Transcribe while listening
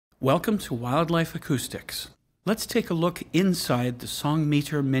Welcome to Wildlife Acoustics. Let's take a look inside the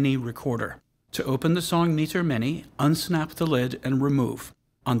Songmeter Mini recorder. To open the Songmeter Mini, unsnap the lid and remove.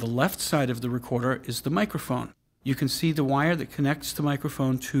 On the left side of the recorder is the microphone. You can see the wire that connects the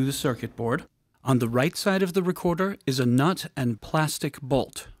microphone to the circuit board. On the right side of the recorder is a nut and plastic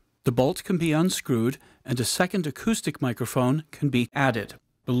bolt. The bolt can be unscrewed and a second acoustic microphone can be added.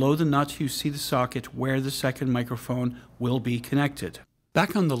 Below the nut you see the socket where the second microphone will be connected.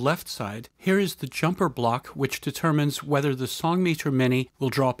 Back on the left side, here is the jumper block which determines whether the Songmeter Mini will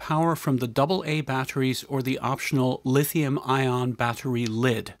draw power from the AA batteries or the optional lithium-ion battery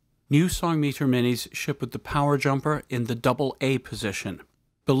lid. New Songmeter Minis ship with the power jumper in the AA position.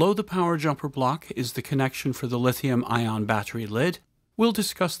 Below the power jumper block is the connection for the lithium-ion battery lid. We'll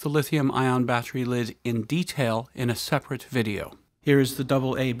discuss the lithium-ion battery lid in detail in a separate video. Here is the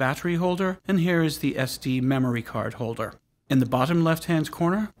AA battery holder, and here is the SD memory card holder. In the bottom left-hand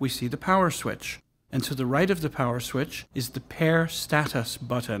corner, we see the power switch, and to the right of the power switch is the pair status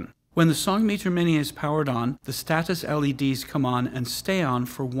button. When the Songmeter Mini is powered on, the status LEDs come on and stay on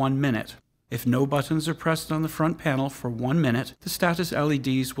for 1 minute. If no buttons are pressed on the front panel for 1 minute, the status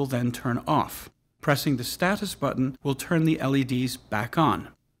LEDs will then turn off. Pressing the status button will turn the LEDs back on.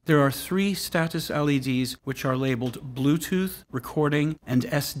 There are 3 status LEDs which are labeled Bluetooth, Recording, and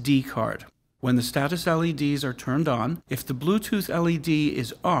SD card. When the status LEDs are turned on, if the Bluetooth LED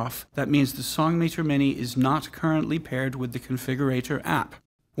is off, that means the Songmeter Mini is not currently paired with the configurator app.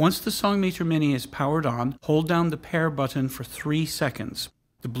 Once the Songmeter Mini is powered on, hold down the pair button for 3 seconds.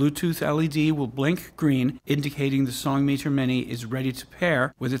 The Bluetooth LED will blink green, indicating the Songmeter Mini is ready to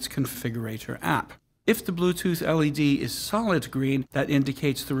pair with its configurator app. If the Bluetooth LED is solid green, that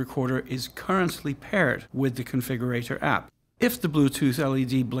indicates the recorder is currently paired with the configurator app. If the Bluetooth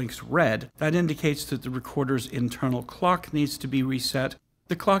LED blinks red, that indicates that the recorder's internal clock needs to be reset.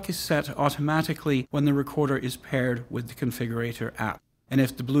 The clock is set automatically when the recorder is paired with the configurator app. And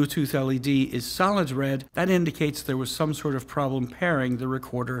if the Bluetooth LED is solid red, that indicates there was some sort of problem pairing the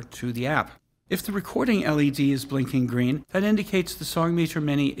recorder to the app. If the recording LED is blinking green, that indicates the Songmeter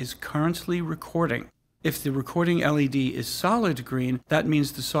Mini is currently recording. If the recording LED is solid green, that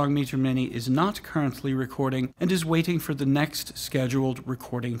means the Songmeter Mini is not currently recording and is waiting for the next scheduled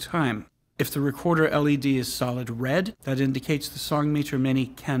recording time. If the recorder LED is solid red, that indicates the Songmeter Mini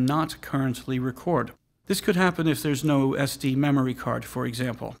cannot currently record. This could happen if there's no SD memory card, for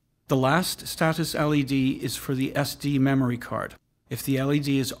example. The last status LED is for the SD memory card. If the LED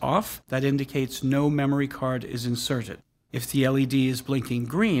is off, that indicates no memory card is inserted. If the LED is blinking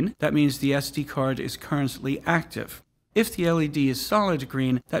green, that means the SD card is currently active. If the LED is solid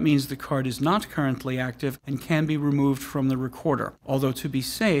green, that means the card is not currently active and can be removed from the recorder. Although to be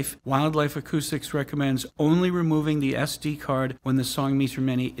safe, Wildlife Acoustics recommends only removing the SD card when the Songmeter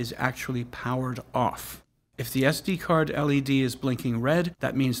Mini is actually powered off. If the SD card LED is blinking red,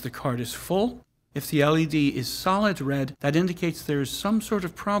 that means the card is full. If the LED is solid red, that indicates there is some sort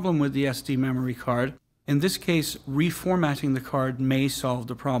of problem with the SD memory card. In this case, reformatting the card may solve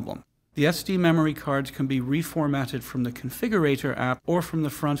the problem. The SD memory card can be reformatted from the configurator app or from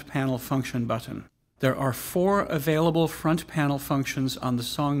the front panel function button. There are 4 available front panel functions on the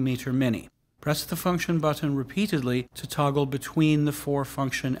Songmeter Mini. Press the function button repeatedly to toggle between the 4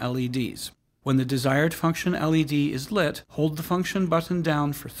 function LEDs. When the desired function LED is lit, hold the function button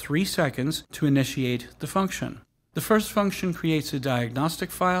down for 3 seconds to initiate the function. The first function creates a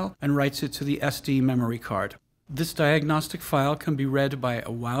diagnostic file and writes it to the SD memory card. This diagnostic file can be read by a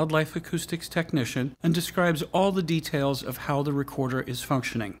Wildlife Acoustics technician and describes all the details of how the recorder is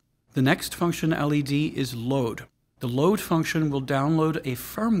functioning. The next function LED is load. The load function will download a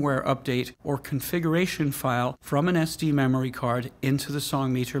firmware update or configuration file from an SD memory card into the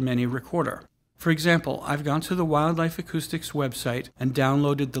Songmeter Mini recorder. For example, I've gone to the Wildlife Acoustics website and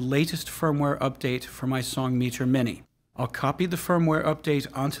downloaded the latest firmware update for my Songmeter Mini. I'll copy the firmware update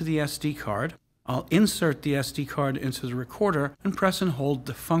onto the SD card. I'll insert the SD card into the recorder and press and hold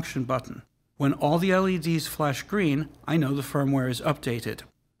the function button. When all the LEDs flash green, I know the firmware is updated.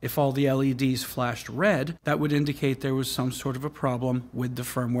 If all the LEDs flashed red, that would indicate there was some sort of a problem with the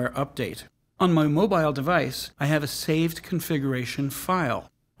firmware update. On my mobile device, I have a saved configuration file.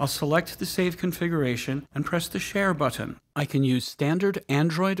 I'll select the save configuration and press the share button. I can use standard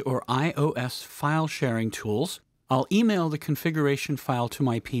Android or iOS file sharing tools. I'll email the configuration file to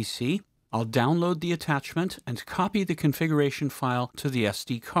my PC. I'll download the attachment and copy the configuration file to the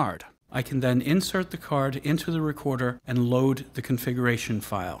SD card. I can then insert the card into the recorder and load the configuration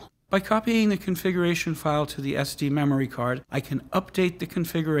file. By copying the configuration file to the SD memory card, I can update the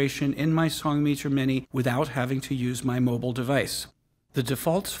configuration in my Songmeter Mini without having to use my mobile device. The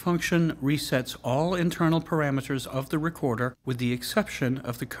defaults function resets all internal parameters of the recorder with the exception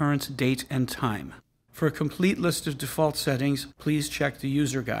of the current date and time. For a complete list of default settings, please check the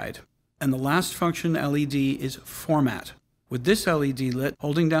user guide. And the last function LED is Format. With this LED lit,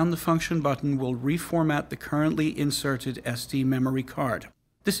 holding down the function button will reformat the currently inserted SD memory card.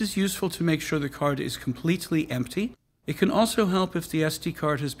 This is useful to make sure the card is completely empty. It can also help if the SD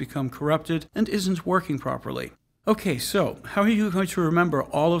card has become corrupted and isn't working properly. Okay, so how are you going to remember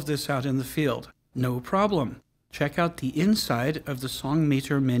all of this out in the field? No problem. Check out the inside of the Song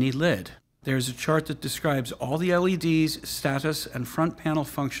Meter Mini lid. There's a chart that describes all the LEDs, status, and front panel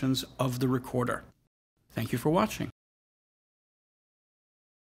functions of the recorder. Thank you for watching.